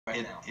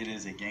It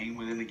is a game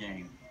within the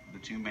game. The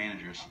two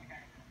managers,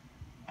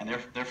 and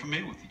they're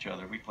familiar with each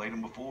other. We played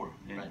them before.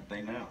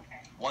 They know.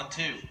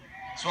 1-2.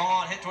 Swung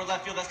on, hit toward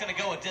left field. That's going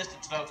to go a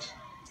distance, folks.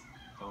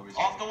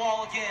 Off the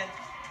wall again,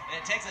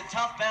 and it takes a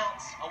tough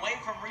bounce away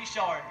from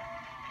Richard.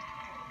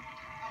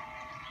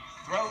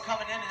 Throw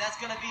coming in, and that's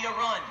going to be a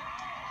run.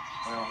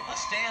 Well, a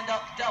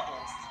stand-up double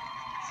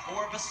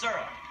for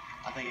Becerra.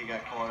 I think he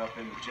got caught up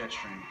in the jet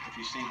stream. If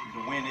you see,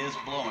 the wind is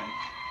blowing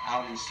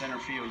out in center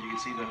field. You can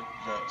see the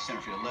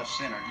center field, left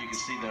center. You can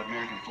see the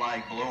American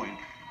flag blowing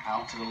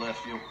out to the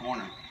left field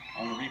corner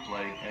on the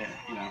replay.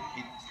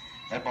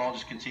 That ball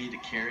just continued to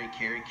carry,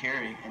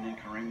 and then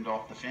careened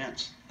off the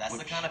fence. That's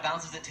the kind of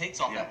bounces it takes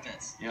off that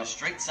fence. Just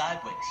straight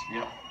sideways.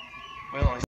 Yep. Well,